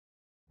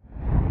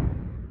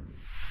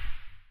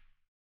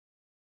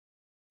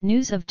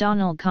News of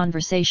Donald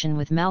conversation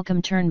with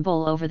Malcolm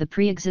Turnbull over the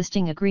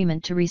pre-existing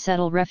agreement to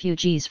resettle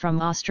refugees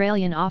from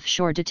Australian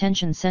offshore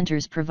detention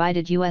centres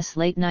provided US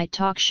late-night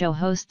talk show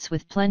hosts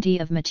with plenty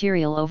of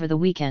material over the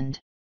weekend.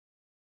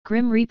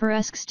 Grim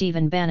Reaper-esque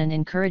Steven Bannon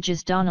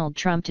encourages Donald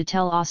Trump to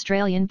tell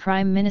Australian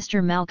Prime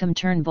Minister Malcolm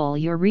Turnbull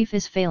your reef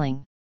is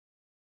failing.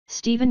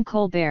 Stephen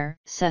Colbert,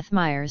 Seth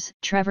Meyers,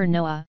 Trevor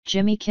Noah,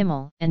 Jimmy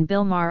Kimmel, and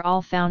Bill Maher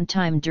all found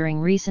time during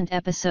recent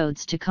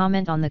episodes to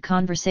comment on the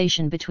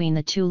conversation between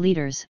the two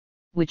leaders,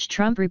 which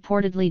Trump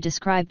reportedly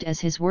described as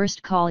his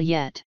worst call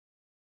yet.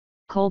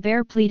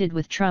 Colbert pleaded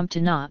with Trump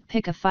to not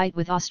pick a fight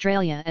with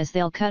Australia as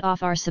they'll cut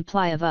off our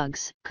supply of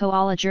uggs,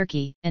 koala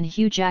jerky, and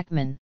Hugh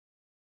Jackman.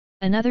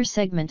 Another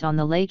segment on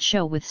The Late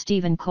Show with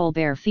Stephen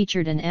Colbert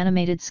featured an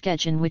animated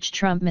sketch in which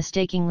Trump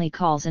mistakenly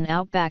calls an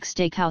Outback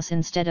Steakhouse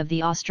instead of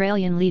the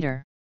Australian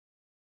leader.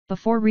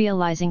 Before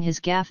realizing his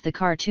gaffe, the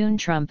cartoon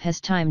Trump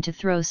has time to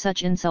throw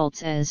such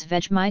insults as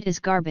Vegemite is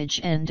garbage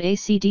and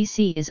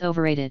AC/DC is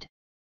overrated.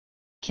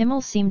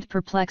 Kimmel seemed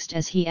perplexed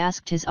as he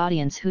asked his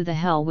audience who the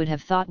hell would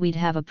have thought we'd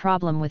have a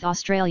problem with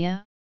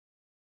Australia?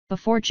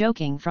 Before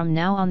joking, from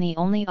now on the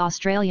only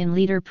Australian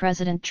leader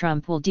President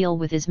Trump will deal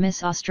with is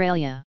Miss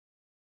Australia.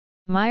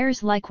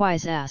 Myers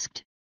likewise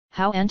asked,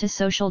 how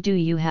antisocial do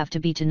you have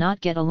to be to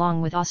not get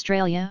along with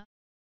Australia?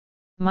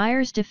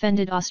 Myers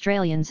defended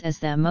Australians as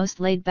the most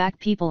laid-back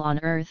people on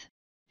earth,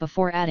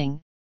 before adding,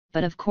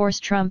 but of course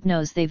Trump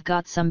knows they've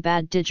got some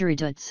bad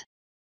didgeridoos.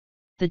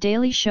 The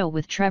Daily Show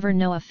with Trevor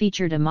Noah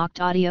featured a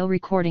mocked audio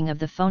recording of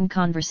the phone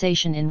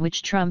conversation in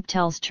which Trump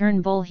tells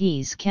Turnbull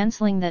he's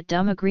cancelling that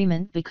dumb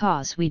agreement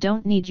because we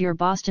don't need your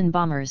Boston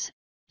Bombers,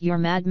 your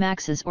Mad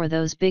Maxes, or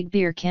those big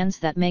beer cans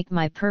that make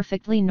my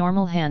perfectly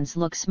normal hands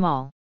look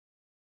small.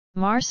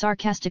 Maher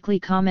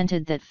sarcastically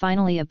commented that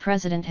finally a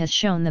president has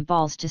shown the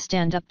balls to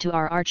stand up to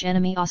our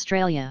arch-enemy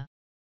Australia.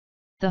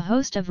 The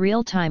host of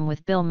Real Time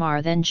with Bill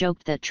Maher then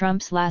joked that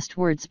Trump's last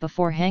words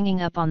before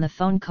hanging up on the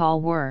phone call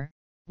were,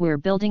 "We're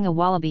building a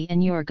wallaby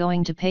and you're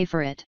going to pay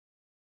for it."